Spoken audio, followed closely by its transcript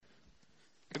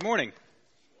Good morning.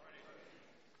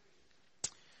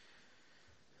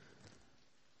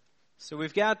 So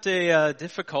we've got a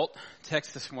difficult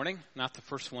text this morning, not the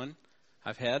first one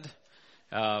I've had,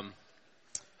 but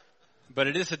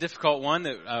it is a difficult one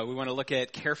that we want to look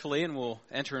at carefully, and we'll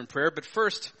enter in prayer. But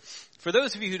first, for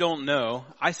those of you who don't know,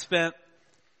 I spent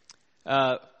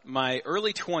my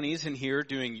early 20s in here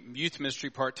doing youth ministry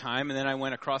part-time, and then I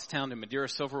went across town to Madeira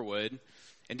Silverwood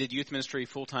and did youth ministry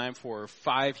full-time for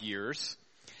 5 years.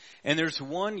 And there's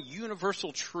one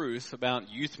universal truth about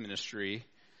youth ministry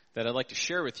that I'd like to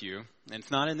share with you, and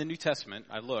it's not in the New Testament,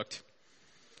 I looked,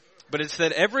 but it's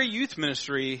that every youth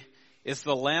ministry is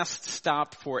the last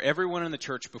stop for everyone in the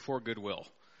church before goodwill.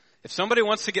 If somebody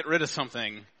wants to get rid of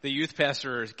something, the youth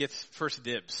pastor gets first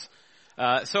dibs.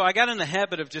 So I got in the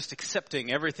habit of just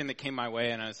accepting everything that came my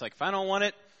way, and I was like, if I don't want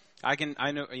it, I'll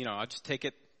just take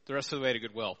it the rest of the way to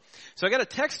goodwill. So I got a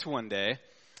text one day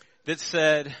that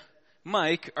said,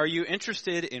 Mike, are you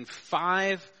interested in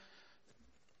 5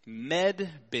 med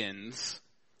bins,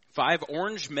 5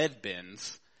 orange med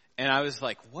bins? And I was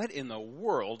like, what in the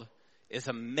world is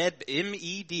a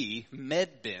M-E-D,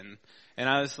 med bin? And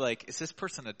I was like, is this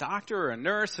person a doctor or a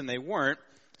nurse? And they weren't.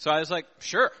 So I was like,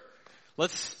 sure,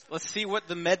 let's see what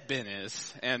the med bin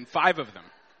is. And 5 of them.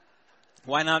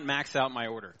 Why not max out my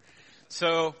order?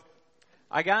 So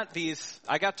I got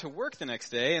to work the next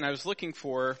day, and I was looking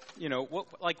for,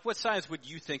 what size would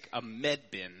you think a med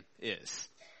bin is?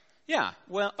 Yeah,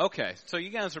 well, okay, so you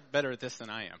guys are better at this than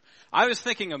I am. I was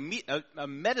thinking a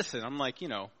medicine. I'm like,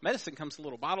 medicine comes in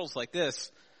little bottles like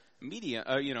this, 5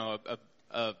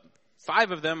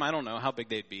 of them, I don't know how big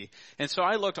they'd be. And so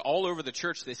I looked all over the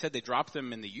church. They said they dropped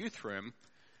them in the youth room,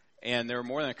 and there were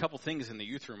more than a couple things in the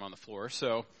youth room on the floor.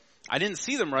 So I didn't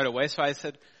see them right away, so I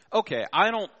said, okay, I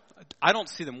don't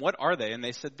see them. What are they? And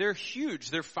they said, they're huge.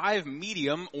 They're 5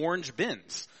 medium orange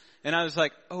bins. And I was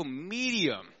like, oh,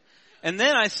 medium. And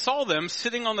then I saw them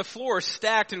sitting on the floor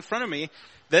stacked in front of me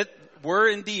that were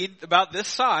indeed about this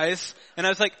size. And I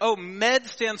was like, oh, med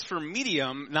stands for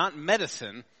medium, not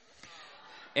medicine.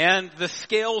 And the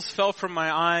scales fell from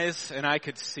my eyes and I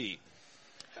could see.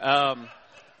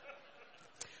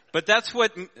 But that's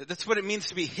what it means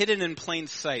to be hidden in plain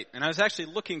sight. And I was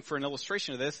actually looking for an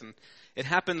illustration of this, and it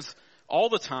happens all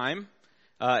the time.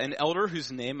 An elder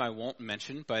whose name I won't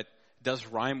mention, but does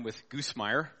rhyme with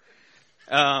Goosemeyer,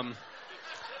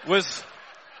 was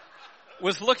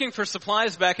looking for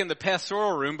supplies back in the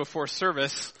pastoral room before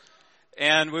service,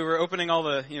 and we were opening all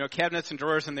the cabinets and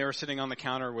drawers, and they were sitting on the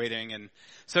counter waiting. And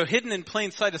so hidden in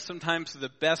plain sight is sometimes the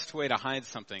best way to hide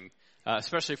something,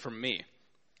 especially from me.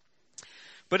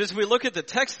 But as we look at the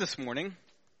text this morning,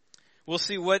 we'll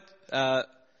see what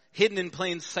hidden in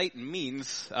plain sight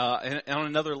means on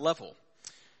another level.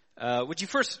 Would you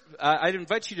first, I'd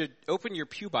invite you to open your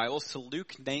pew Bibles to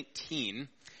Luke 19.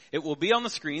 It will be on the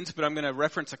screens, but I'm going to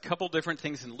reference a couple different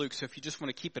things in Luke. So if you just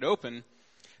want to keep it open,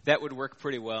 that would work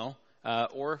pretty well.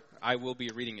 Or I will be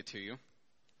reading it to you.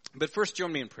 But first,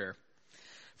 join me in prayer.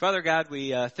 Father God,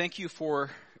 we thank you for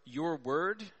your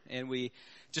word, and we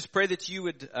just pray that you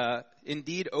would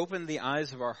indeed open the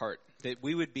eyes of our heart, that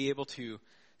we would be able to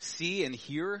see and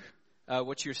hear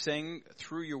what you're saying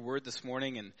through your word this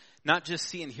morning, and not just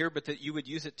see and hear, but that you would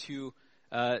use it to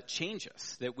change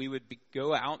us, that we would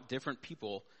go out different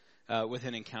people with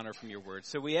an encounter from your word.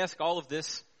 So we ask all of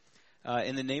this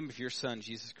in the name of your Son,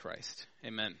 Jesus Christ.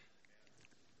 Amen.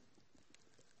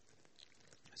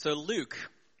 So Luke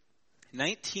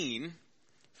 19,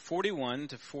 41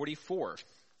 to 44.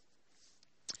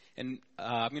 And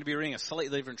I'm going to be reading a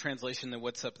slightly different translation than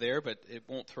what's up there, but it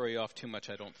won't throw you off too much,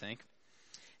 I don't think.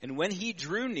 And when he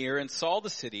drew near and saw the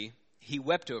city, he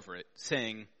wept over it,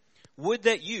 saying, would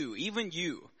that you, even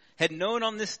you, had known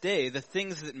on this day the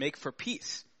things that make for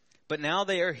peace, but now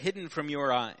they are hidden from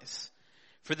your eyes.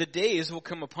 For the days will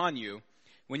come upon you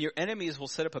when your enemies will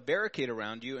set up a barricade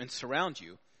around you and surround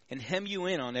you and hem you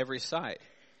in on every side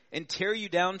and tear you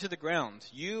down to the ground,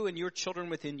 you and your children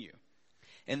within you.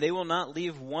 And they will not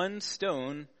leave one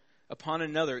stone upon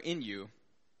another in you,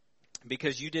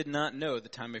 because you did not know the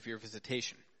time of your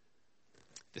visitation.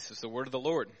 This is the word of the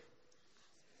Lord.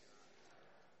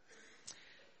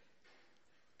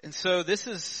 And so this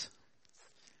is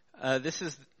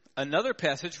another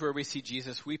passage where we see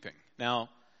Jesus weeping. Now,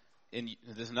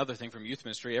 there's another thing from youth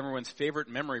ministry. Everyone's favorite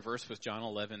memory verse was John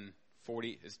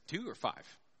 11:40. Is 2 or 5?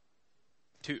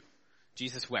 2.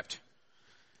 Jesus wept.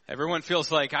 Everyone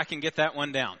feels like I can get that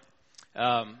one down.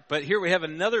 But here we have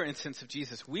another instance of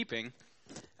Jesus weeping.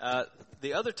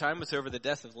 The other time was over the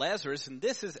death of Lazarus, and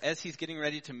this is as he's getting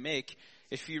ready to make,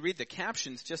 if you read the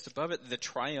captions just above it, the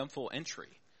triumphal entry.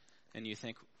 And you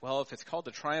think, well, if it's called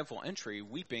the triumphal entry,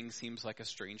 weeping seems like a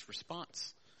strange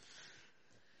response.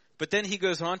 But then he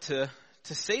goes on to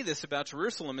say this about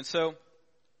Jerusalem. And so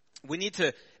we need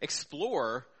to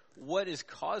explore what is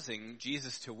causing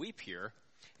Jesus to weep here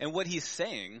and what he's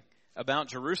saying about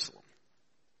Jerusalem.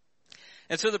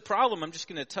 And so the problem, I'm just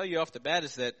going to tell you off the bat,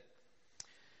 is that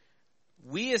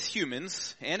we as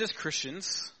humans and as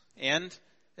Christians and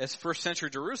as first century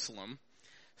Jerusalem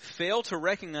fail to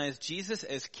recognize Jesus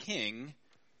as king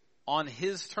on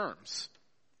his terms.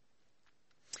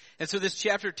 And so this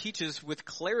chapter teaches with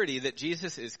clarity that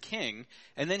Jesus is king,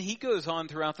 and then he goes on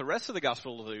throughout the rest of the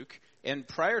Gospel of Luke and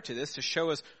prior to this to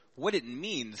show us what it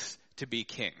means to be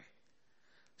king.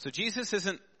 So Jesus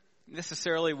isn't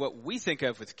necessarily what we think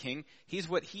of as king, he's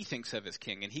what he thinks of as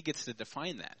king, and he gets to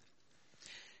define that.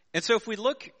 And so if we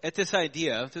look at this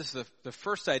idea, this is the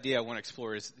first idea I want to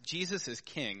explore, is Jesus is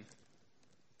king.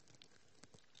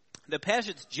 The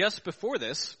passage just before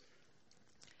this,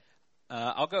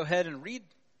 I'll go ahead and read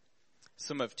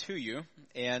some of to you,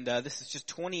 and this is just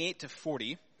 28 to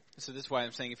 40. So this is why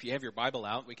I'm saying if you have your Bible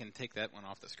out, we can take that one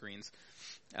off the screens.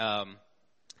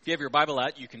 If you have your Bible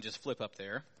out, you can just flip up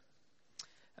there.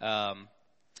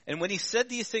 And when he said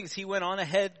these things, he went on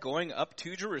ahead, going up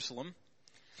to Jerusalem.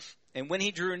 And when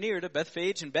he drew near to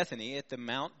Bethphage and Bethany at the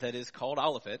mount that is called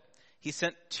Olivet, he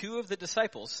sent two of the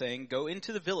disciples, saying, "Go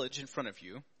into the village in front of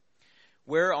you,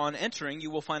 where on entering you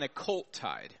will find a colt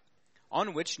tied,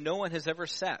 on which no one has ever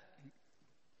sat.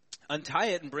 Untie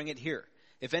it and bring it here.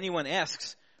 If anyone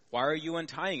asks, 'Why are you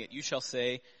untying it?' you shall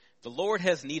say, 'The Lord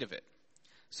has need of it.'"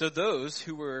 So those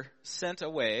who were sent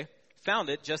away found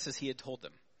it just as he had told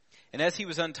them. And as he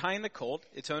was untying the colt,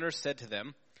 its owner said to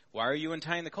them, "Why are you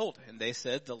untying the colt?" And they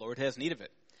said, "The Lord has need of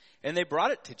it." And they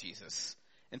brought it to Jesus.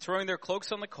 And throwing their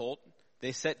cloaks on the colt,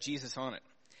 they set Jesus on it.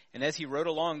 And as he rode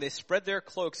along, they spread their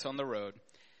cloaks on the road.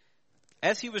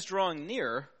 As he was drawing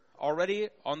near, already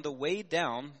on the way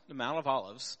down the Mount of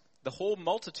Olives, the whole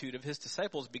multitude of his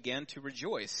disciples began to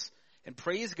rejoice and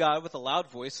praise God with a loud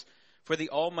voice for the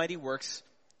almighty works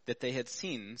that they had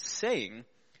seen, saying,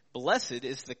 "Blessed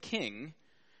is the King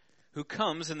who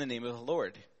comes in the name of the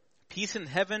Lord. Peace in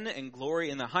heaven and glory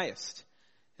in the highest."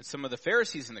 And some of the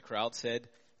Pharisees in the crowd said,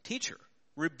 "Teacher,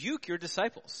 rebuke your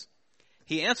disciples."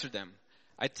 He answered them,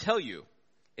 "I tell you,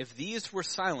 if these were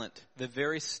silent, the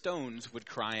very stones would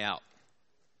cry out."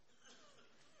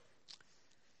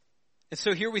 And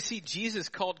so here we see Jesus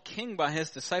called king by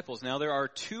his disciples. Now there are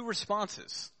two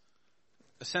responses,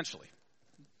 essentially.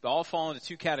 They all fall into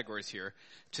two categories here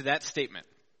to that statement.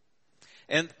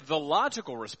 And the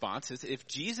logical response is, if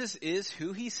Jesus is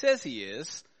who he says he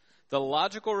is, the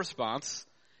logical response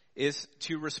is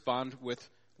to respond with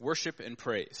worship and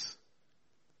praise.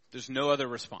 There's no other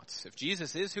response. If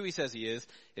Jesus is who he says he is,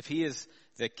 if he is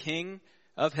the king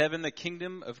of heaven, the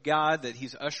kingdom of God that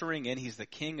he's ushering in, he's the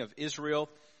king of Israel,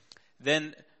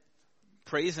 then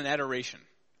praise and adoration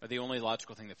are the only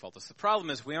logical thing that follows. The problem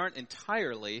is we aren't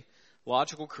entirely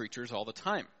logical creatures all the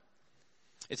time.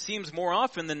 It seems more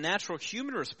often the natural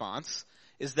human response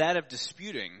is that of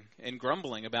disputing and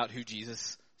grumbling about who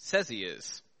Jesus says he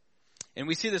is. And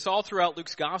we see this all throughout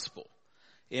Luke's gospel.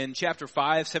 In chapter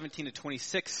 5, 17 to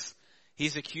 26,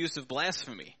 he's accused of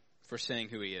blasphemy for saying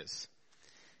who he is.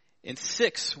 In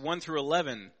 6, 1 through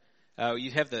 11,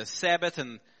 you have the Sabbath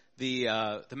and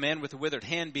the man with the withered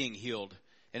hand being healed.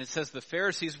 And it says the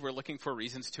Pharisees were looking for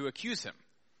reasons to accuse him.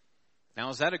 Now,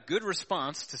 is that a good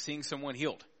response to seeing someone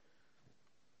healed?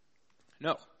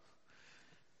 No.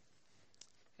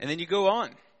 And then you go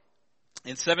on.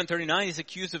 In 739, he's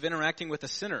accused of interacting with a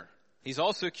sinner. He's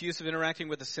also accused of interacting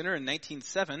with a sinner in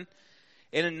 19:7.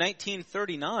 And in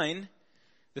 1939,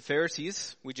 the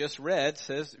Pharisees, we just read,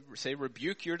 say,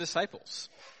 "Rebuke your disciples."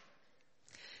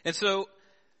 And so,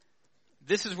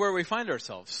 this is where we find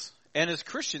ourselves. And as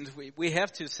Christians, we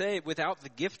have to say, without the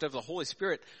gift of the Holy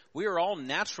Spirit, we are all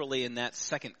naturally in that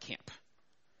second camp.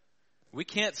 We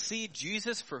can't see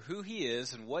Jesus for who he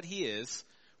is and what he is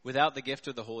without the gift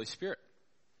of the Holy Spirit.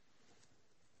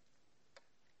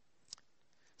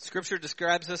 Scripture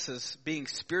describes us as being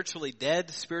spiritually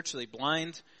dead, spiritually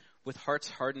blind, with hearts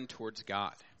hardened towards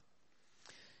God.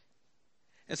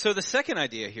 And so the second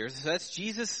idea here is that's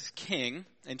Jesus is king,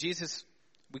 and Jesus,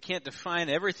 we can't define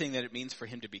everything that it means for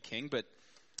him to be king, but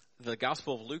the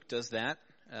Gospel of Luke does that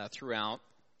throughout.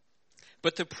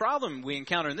 But the problem we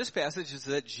encounter in this passage is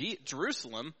that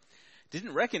Jerusalem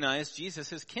didn't recognize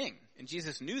Jesus as king. And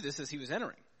Jesus knew this as he was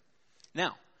entering.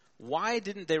 Now, why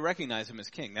didn't they recognize him as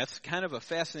king? That's kind of a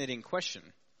fascinating question.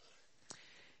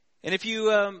 And if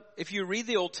you read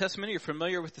the Old Testament, you're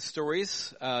familiar with the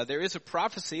stories. There is a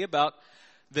prophecy about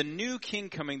the new king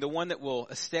coming, the one that will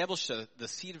establish the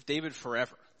seed of David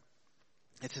forever.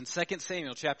 It's in 2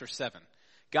 Samuel chapter 7.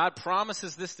 God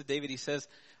promises this to David. He says,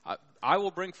 I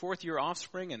will bring forth your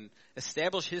offspring and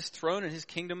establish his throne and his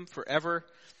kingdom forever.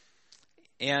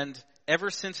 And ever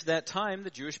since that time, the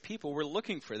Jewish people were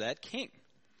looking for that king.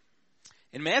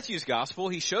 In Matthew's gospel,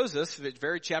 he shows us, at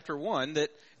very chapter 1,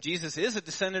 that Jesus is a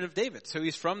descendant of David. So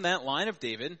he's from that line of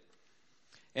David.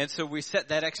 And so we set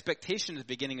that expectation at the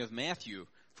beginning of Matthew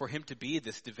for him to be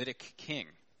this Davidic king.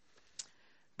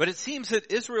 But it seems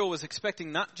that Israel was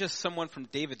expecting not just someone from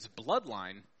David's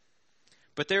bloodline,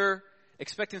 but they're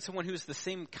expecting someone who's the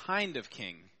same kind of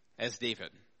king as David.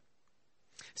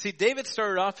 See, David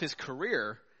started off his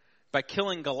career by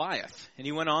killing Goliath, and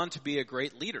he went on to be a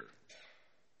great leader.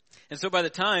 And so by the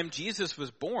time Jesus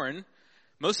was born,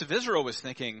 most of Israel was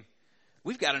thinking,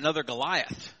 we've got another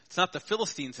Goliath. It's not the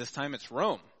Philistines this time, it's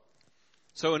Rome.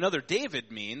 So another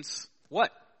David means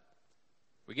what?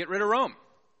 We get rid of Rome.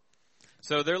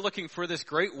 So they're looking for this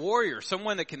great warrior,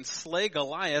 someone that can slay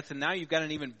Goliath, and now you've got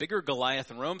an even bigger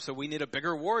Goliath in Rome, so we need a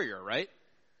bigger warrior, right?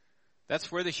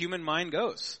 That's where the human mind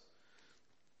goes.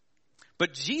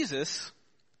 But Jesus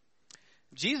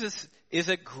is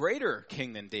a greater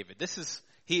king than David.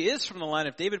 He is from the line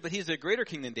of David, but he's a greater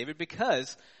king than David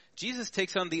because Jesus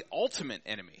takes on the ultimate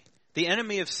enemy, the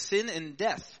enemy of sin and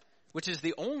death, which is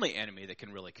the only enemy that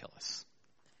can really kill us.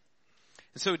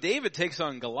 And so David takes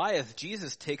on Goliath.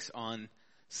 Jesus takes on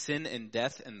sin and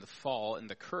death and the fall and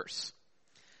the curse.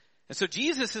 And so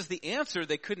Jesus is the answer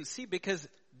they couldn't see because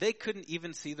they couldn't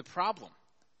even see the problem.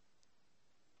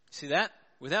 See that?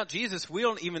 Without Jesus, we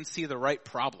don't even see the right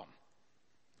problem.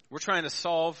 We're trying to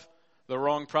solve the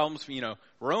wrong problems. You know,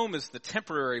 Rome is the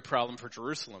temporary problem for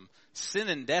Jerusalem. Sin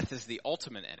and death is the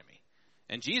ultimate enemy.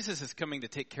 And Jesus is coming to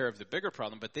take care of the bigger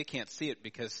problem, but they can't see it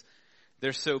because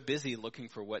they're so busy looking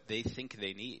for what they think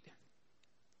they need.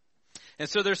 And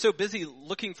so they're so busy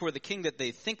looking for the king that they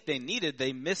think they needed,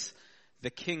 they miss the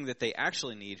king that they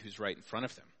actually need who's right in front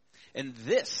of them. And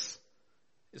this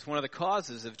is one of the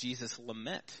causes of Jesus'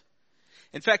 lament.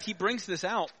 In fact, he brings this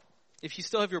out. If you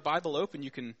still have your Bible open, you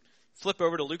can flip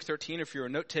over to Luke 13. If you're a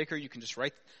note taker, you can just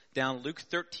write down Luke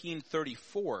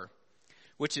 13:34,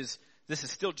 this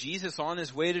is still Jesus on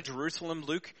his way to Jerusalem.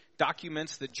 Luke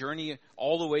documents the journey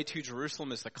all the way to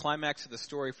Jerusalem as the climax of the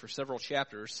story for several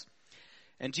chapters.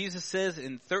 And Jesus says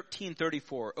in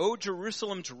 13:34, "O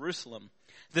Jerusalem, Jerusalem,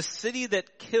 the city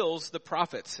that kills the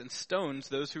prophets and stones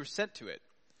those who are sent to it.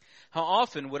 How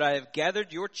often would I have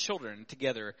gathered your children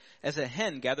together as a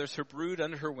hen gathers her brood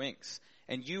under her wings,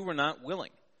 and you were not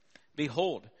willing?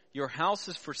 Behold, your house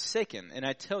is forsaken, and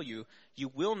I tell you, you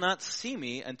will not see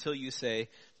me until you say,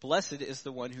 Blessed is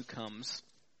the one who comes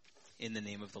in the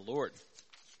name of the Lord."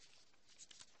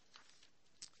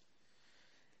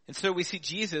 And so we see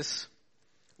Jesus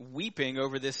weeping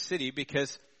over this city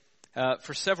because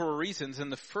for several reasons.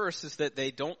 And the first is that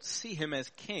they don't see him as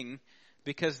king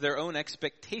because their own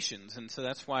expectations. And so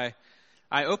that's why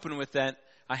I open with that.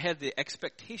 I had the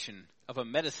expectation of a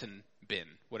medicine bin,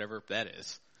 whatever that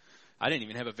is. I didn't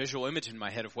even have a visual image in my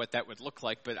head of what that would look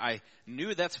like, but I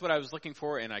knew that's what I was looking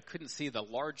for, and I couldn't see the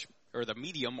large or the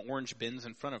medium orange bins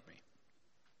in front of me.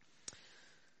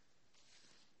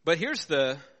 But here's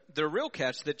the real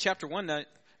catch, that chapter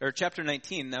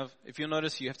 19. Now, if you'll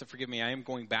notice, you have to forgive me, I am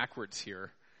going backwards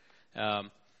here.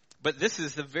 But this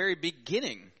is the very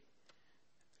beginning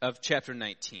of chapter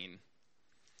 19.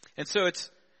 And so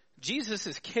it's Jesus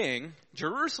is king.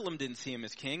 Jerusalem didn't see him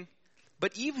as king.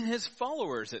 But even his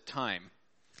followers at times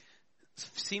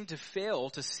seem to fail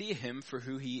to see him for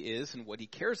who he is and what he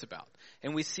cares about.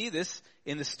 And we see this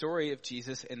in the story of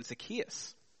Jesus and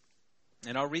Zacchaeus.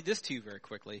 And I'll read this to you very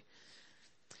quickly.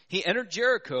 He entered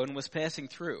Jericho and was passing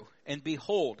through. And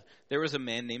behold, there was a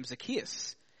man named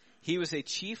Zacchaeus. He was a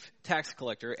chief tax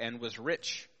collector and was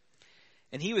rich.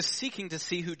 And he was seeking to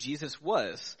see who Jesus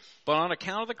was. But on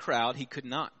account of the crowd, he could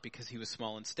not, because he was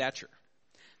small in stature.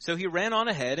 So he ran on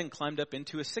ahead and climbed up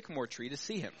into a sycamore tree to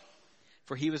see him,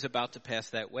 for he was about to pass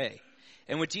that way.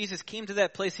 And when Jesus came to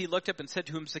that place, he looked up and said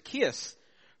to him, Zacchaeus,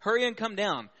 hurry and come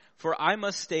down, for I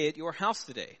must stay at your house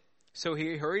today. So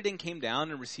he hurried and came down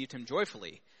and received him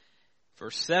joyfully.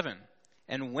 Verse 7,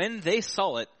 and when they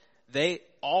saw it, they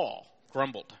all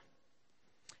grumbled.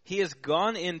 He has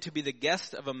gone in to be the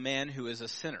guest of a man who is a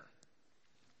sinner.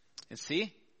 And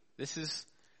see, this is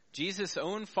Jesus'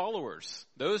 own followers,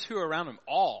 those who are around him,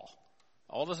 all.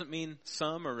 All doesn't mean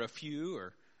some or a few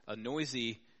or a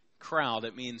noisy crowd.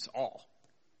 It means all.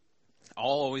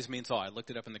 All always means all. I looked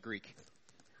it up in the Greek.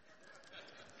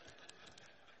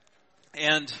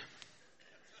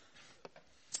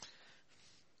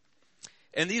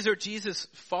 And these are Jesus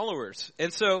followers.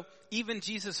 And so even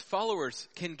Jesus followers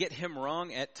can get him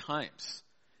wrong at times.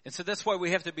 And so that's why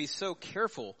we have to be so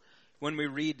careful when we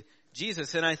read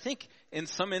Jesus. And I think in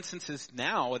some instances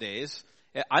nowadays,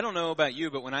 I don't know about you,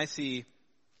 but when I see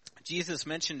Jesus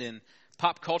mentioned in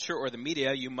pop culture or the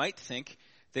media, you might think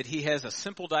that he has a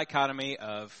simple dichotomy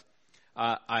of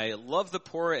I love the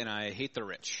poor and I hate the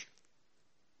rich.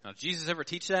 Now, did Jesus ever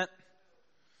teach that?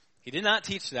 He did not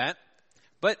teach that,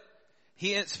 but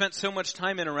he had spent so much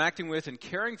time interacting with and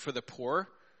caring for the poor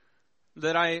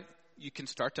that you can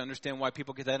start to understand why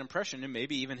people get that impression, and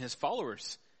maybe even his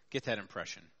followers get that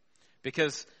impression.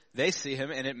 Because they see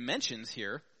him, and it mentions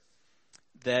here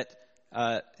that,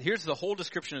 here's the whole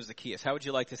description of Zacchaeus. How would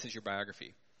you like this as your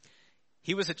biography?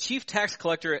 He was a chief tax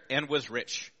collector and was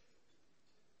rich.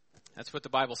 That's what the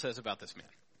Bible says about this man.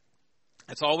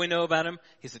 That's all we know about him.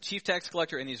 He's a chief tax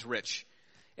collector and he's rich.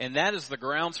 And that is the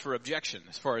grounds for objection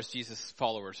as far as Jesus'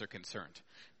 followers are concerned.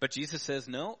 But Jesus says,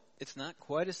 no, it's not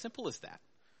quite as simple as that.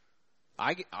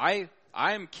 I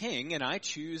am king and I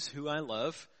choose who I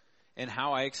love and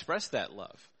how I express that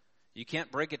love. You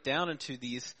can't break it down into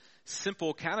these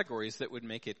simple categories that would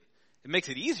make it makes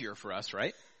it easier for us,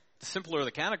 right? The simpler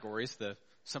the categories, the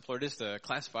simpler it is to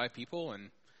classify people. And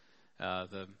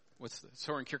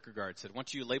Soren Kierkegaard said,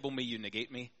 once you label me, you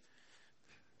negate me,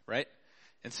 right?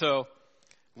 And so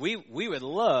we would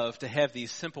love to have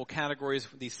these simple categories,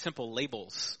 these simple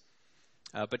labels,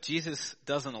 but Jesus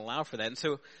doesn't allow for that. And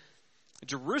so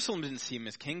Jerusalem didn't see him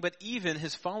as king, but even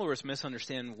his followers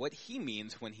misunderstand what he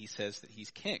means when he says that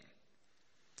he's king.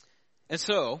 And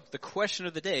so the question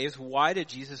of the day is, why did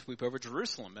Jesus weep over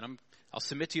Jerusalem? And I'll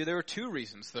submit to you there are two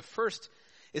reasons. The first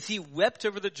is he wept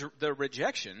over the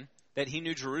rejection that he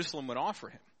knew Jerusalem would offer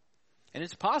him. And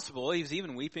it's possible he was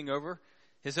even weeping over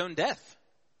his own death,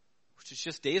 which is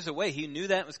just days away. He knew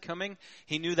that was coming.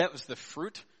 He knew that was the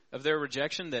fruit of their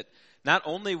rejection, that not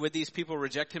only would these people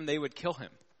reject him, they would kill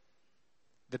him.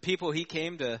 The people he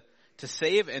came to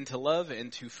save and to love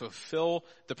and to fulfill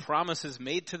the promises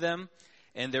made to them,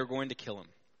 and they're going to kill him.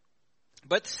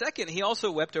 But second, he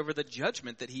also wept over the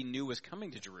judgment that he knew was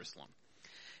coming to Jerusalem.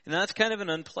 And that's kind of an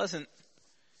unpleasant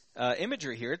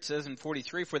imagery here. It says in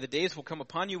 43, for the days will come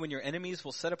upon you when your enemies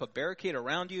will set up a barricade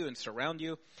around you and surround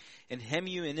you and hem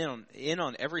you in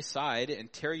on every side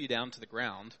and tear you down to the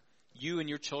ground, you and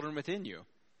your children within you.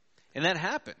 And that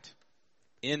happened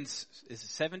in, is it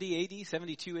 70 AD,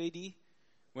 72 AD,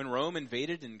 when Rome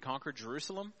invaded and conquered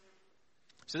Jerusalem.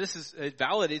 So it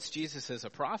validates Jesus as a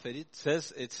prophet. It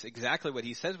says it's exactly what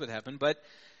he says would happen, but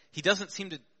he doesn't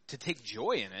seem to take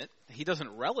joy in it. He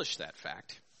doesn't relish that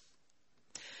fact.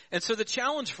 And so the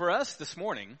challenge for us this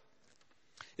morning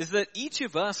is that each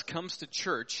of us comes to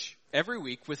church every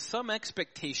week with some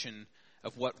expectation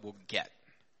of what we'll get.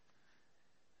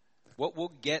 What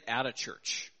we'll get out of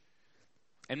church.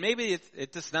 And maybe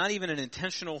it's not even an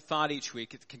intentional thought each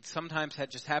week. It can sometimes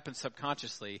just happen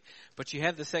subconsciously. But you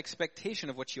have this expectation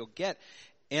of what you'll get.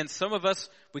 And some of us,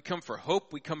 we come for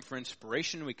hope. We come for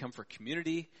inspiration. We come for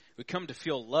community. We come to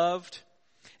feel loved.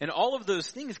 And all of those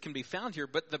things can be found here.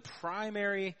 But the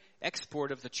primary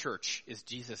export of the church is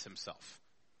Jesus himself.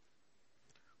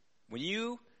 When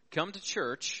you come to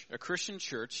church, a Christian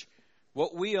church,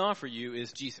 what we offer you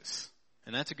is Jesus.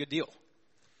 And that's a good deal.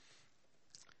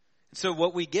 So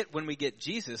what we get when we get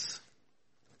Jesus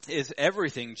is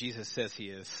everything Jesus says he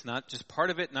is. Not just part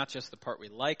of it, not just the part we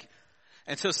like.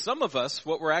 And so some of us,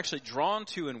 what we're actually drawn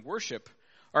to in worship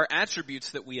are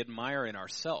attributes that we admire in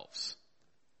ourselves.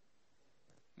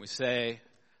 We say,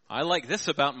 I like this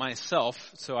about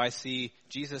myself, so I see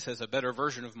Jesus as a better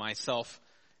version of myself.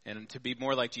 And to be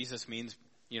more like Jesus means,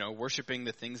 worshiping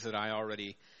the things that I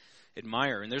already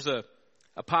admire. And there's a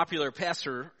popular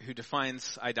pastor who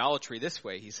defines idolatry this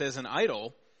way. He says, an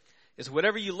idol is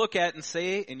whatever you look at and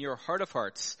say in your heart of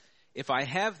hearts, if I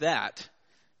have that,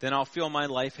 then I'll feel my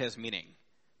life has meaning.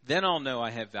 Then I'll know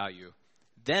I have value.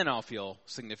 Then I'll feel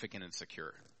significant and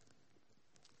secure.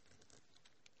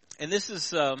 And this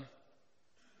is, I'm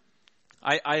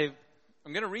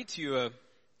going to read to you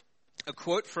a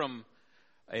quote from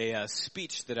a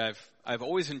speech that I've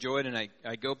always enjoyed and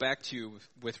I go back to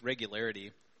with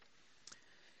regularity.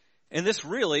 And this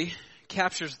really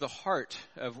captures the heart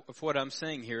of what I'm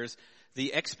saying here is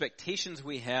the expectations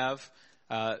we have,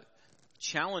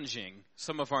 challenging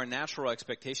some of our natural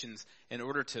expectations in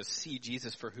order to see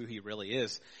Jesus for who he really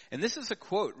is. And this is a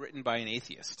quote written by an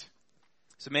atheist.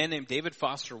 It's a man named David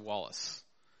Foster Wallace.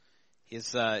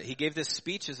 He gave this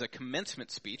speech as a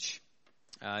commencement speech.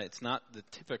 It's not the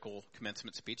typical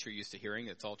commencement speech you're used to hearing.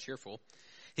 It's all cheerful.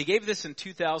 He gave this in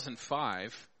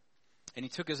 2005. And he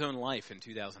took his own life in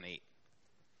 2008.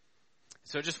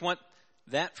 So I just want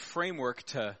that framework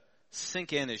to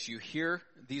sink in as you hear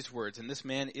these words. And this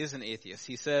man is an atheist.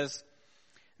 He says,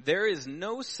 there is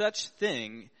no such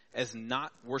thing as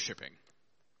not worshiping.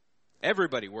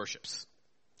 Everybody worships.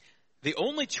 The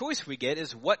only choice we get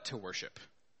is what to worship.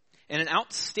 And an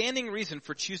outstanding reason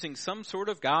for choosing some sort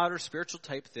of God or spiritual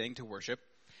type thing to worship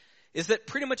is that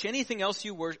pretty much anything else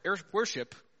you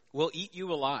worship will eat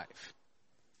you alive.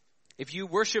 If you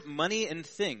worship money and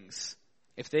things,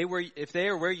 if they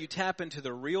are where you tap into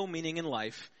the real meaning in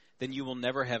life, then you will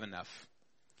never have enough.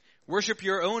 Worship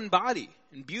your own body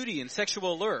and beauty and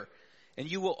sexual allure, and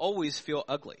you will always feel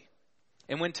ugly.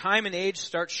 And when time and age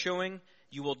start showing,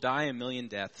 you will die a million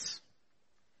deaths.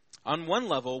 On one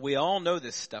level, we all know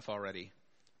this stuff already.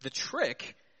 The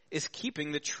trick is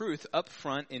keeping the truth up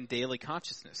front in daily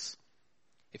consciousness.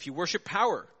 If you worship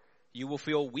power, you will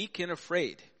feel weak and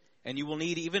afraid, and you will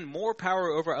need even more power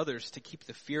over others to keep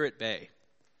the fear at bay.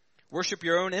 Worship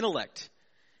your own intellect,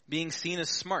 being seen as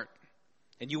smart,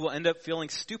 and you will end up feeling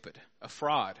stupid, a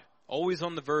fraud, always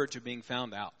on the verge of being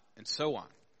found out, and so on.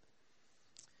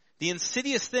 The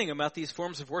insidious thing about these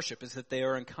forms of worship is that they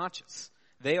are unconscious.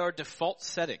 They are default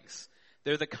settings.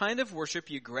 They're the kind of worship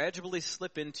you gradually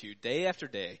slip into day after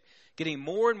day, getting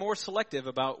more and more selective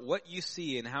about what you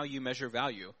see and how you measure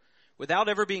value, without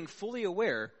ever being fully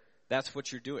aware that's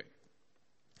what you're doing.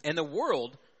 And the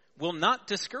world will not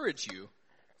discourage you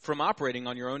from operating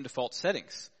on your own default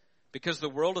settings, because the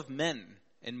world of men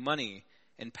and money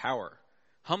and power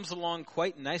hums along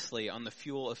quite nicely on the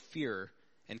fuel of fear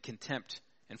and contempt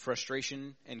and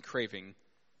frustration and craving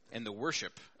and the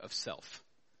worship of self.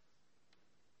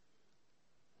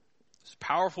 It's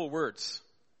powerful words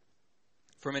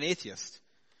from an atheist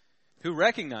who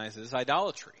recognizes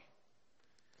idolatry.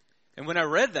 And when I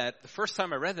read that, the first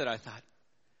time I read that, I thought,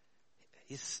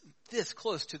 he's this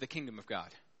close to the kingdom of God,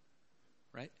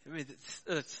 right? I mean,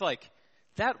 it's like,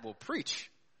 that will preach.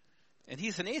 And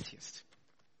he's an atheist.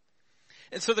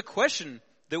 And so the question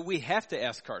that we have to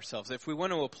ask ourselves, if we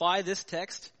want to apply this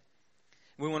text,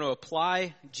 we want to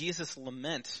apply Jesus'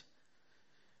 lament,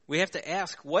 we have to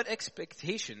ask, what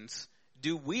expectations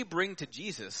do we bring to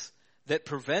Jesus that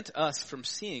prevent us from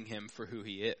seeing him for who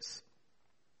he is?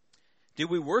 Do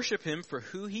we worship him for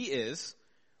who he is,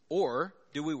 or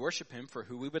do we worship him for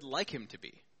who we would like him to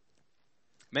be?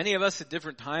 Many of us at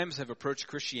different times have approached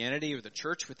Christianity or the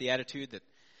church with the attitude that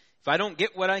if I don't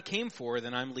get what I came for,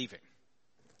 then I'm leaving.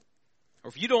 Or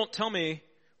if you don't tell me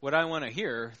what I want to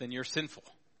hear, then you're sinful.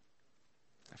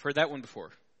 I've heard that one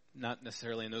before, not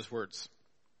necessarily in those words.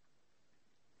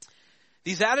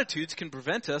 These attitudes can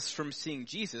prevent us from seeing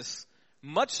Jesus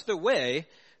much the way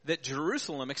that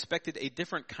Jerusalem expected a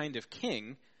different kind of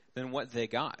king than what they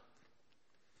got.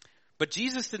 But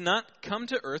Jesus did not come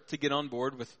to earth to get on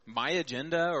board with my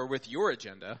agenda or with your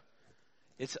agenda.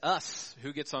 It's us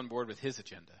who gets on board with his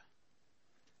agenda.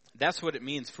 That's what it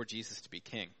means for Jesus to be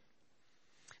king.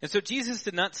 And so Jesus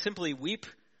did not simply weep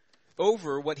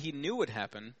over what he knew would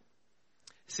happen.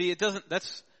 See,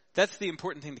 that's the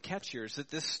important thing to catch here, is that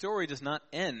this story does not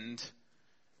end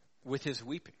with his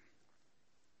weeping.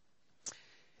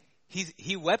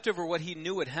 He wept over what he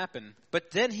knew would happen,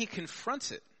 but then he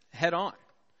confronts it head on.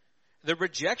 The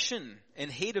rejection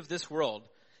and hate of this world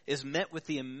is met with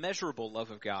the immeasurable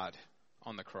love of God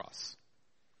on the cross.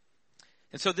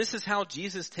 And so this is how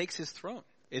Jesus takes his throne.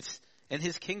 And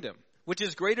his kingdom, which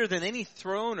is greater than any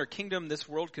throne or kingdom this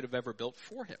world could have ever built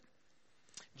for him.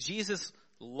 Jesus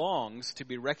longs to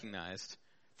be recognized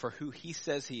for who he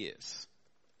says he is.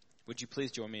 Would you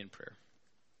please join me in prayer?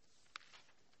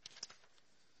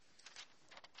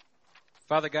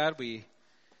 Father God, we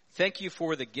thank you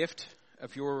for the gift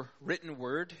of your written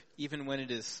word, even when it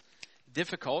is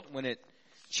difficult, when it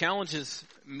challenges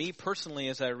me personally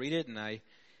as I read it. And I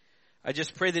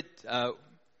just pray that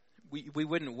we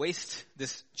wouldn't waste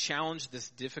this challenge, this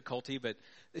difficulty, but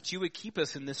that you would keep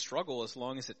us in this struggle as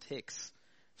long as it takes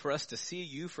for us to see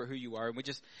you for who you are. And we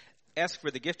just ask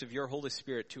for the gift of your Holy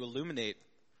Spirit to illuminate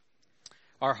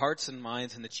our hearts and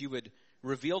minds, and that you would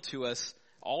reveal to us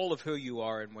all of who you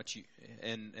are and what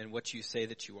you say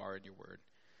that you are in your word.